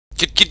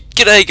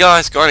G'day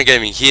guys, Gyno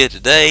Gaming here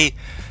today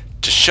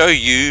to show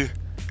you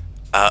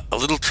a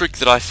little trick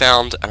that I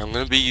found, and I'm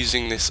going to be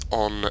using this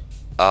on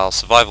our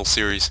survival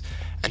series.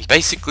 And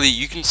basically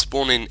you can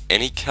spawn in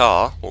any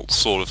car, well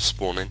sort of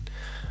spawn in,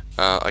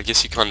 I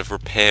guess you kind of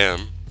repair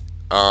them,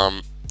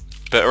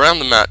 but around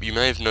the map you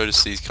may have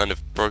noticed these kind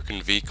of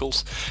broken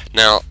vehicles.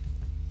 Now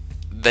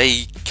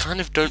they kind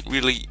of don't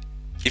really,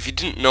 if you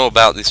didn't know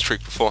about this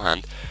trick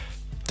beforehand,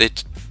 they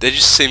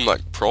just seem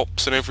like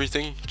props and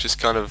everything,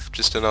 just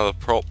another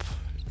prop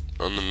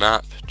on the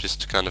map,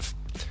 just to kind of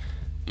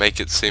make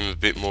it seem a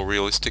bit more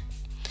realistic.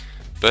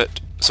 But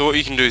so what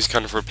you can do is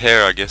kind of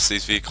repair, I guess,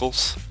 these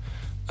vehicles.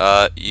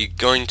 It's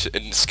going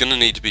to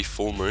need to be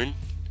full moon.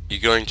 You're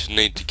going to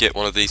need to get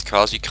one of these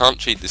cars. You can't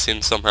cheat this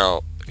in.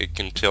 Somehow it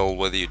can tell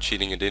whether you're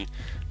cheating it in.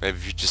 Maybe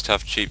if you just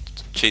have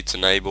cheats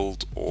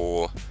enabled,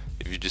 or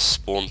if you just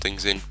spawn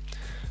things in.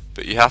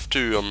 But you have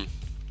to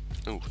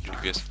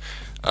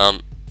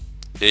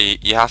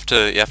you have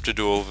to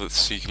do all of this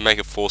so you can make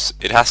a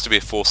it has to be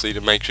a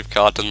 4-seater makeshift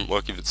car. It doesn't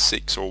work if it's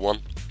 6 or 1.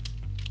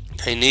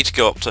 You need to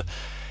go up to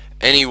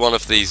any one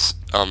of these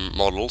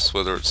models,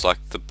 whether it's like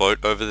the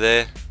boat over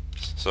there.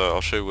 So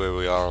I'll show you where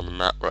we are on the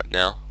map right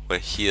now. We're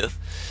here,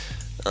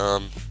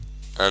 and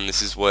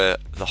this is where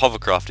the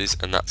hovercraft is,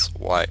 and that's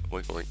why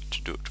we're going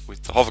to do it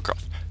with the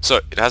hovercraft.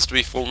 So it has to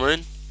be full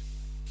moon.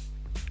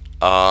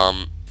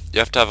 You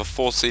have to have a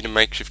 4-seater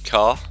makeshift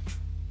car.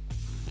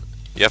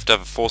 You have to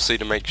have a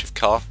 4-seater makeshift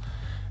car,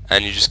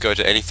 and you just go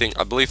to anything.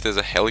 I believe there's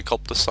a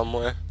helicopter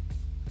somewhere,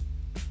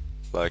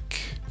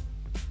 like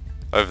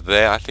over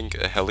there. I think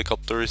a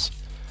helicopter is,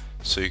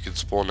 so you can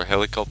spawn a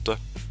helicopter.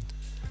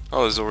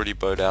 Oh, there's already a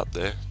boat out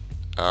there.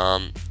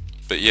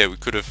 But yeah, we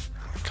could have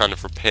kind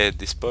of repaired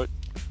this boat,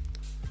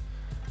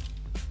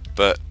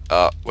 but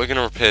we're going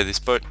to repair this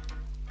boat.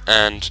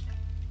 And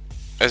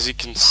as you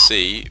can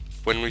see,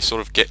 when we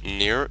sort of get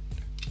near it,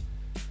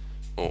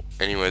 well,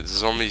 anyway, the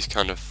zombies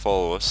kind of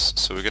follow us,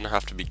 so we're going to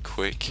have to be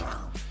quick.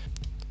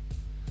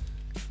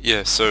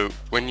 Yeah, so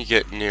when you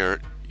get near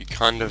it, you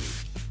kind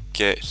of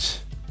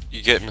get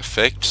an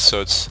effect, so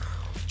it's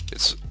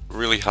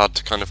really hard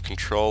to kind of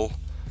control.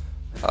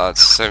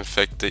 It's the same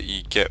effect that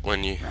you get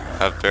when you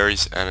have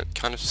berries, and it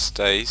kind of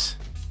stays.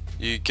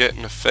 You get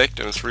an effect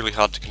and it's really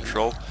hard to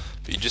control,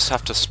 but you just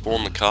have to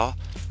spawn the car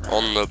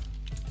on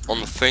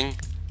the thing.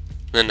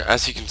 Then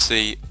as you can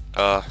see,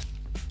 I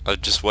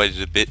just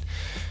waited a bit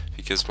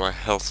because my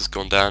health has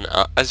gone down.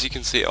 As you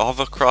can see, a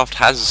hovercraft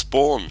has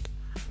spawned.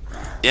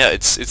 Yeah,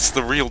 it's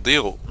the real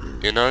deal,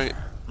 you know.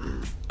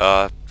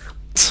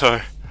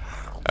 So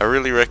I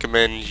really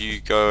recommend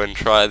you go and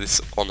try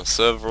this on a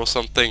server or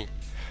something.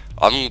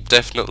 I'm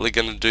definitely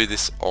going to do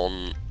this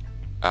on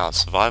our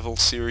survival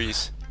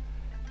series.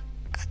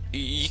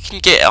 You can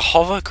get a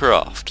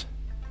hovercraft,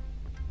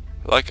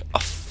 like a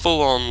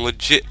full-on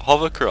legit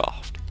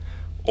hovercraft,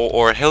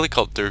 or a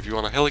helicopter if you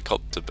want a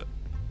helicopter. But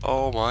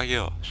oh my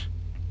gosh.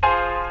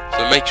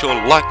 So make sure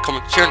to like,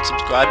 comment, share and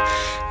subscribe,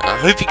 and I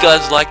hope you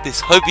guys like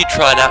this. Hope you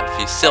try it out for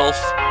yourself,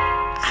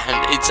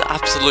 and it's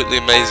absolutely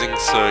amazing.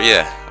 So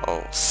yeah,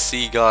 I'll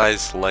see you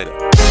guys later.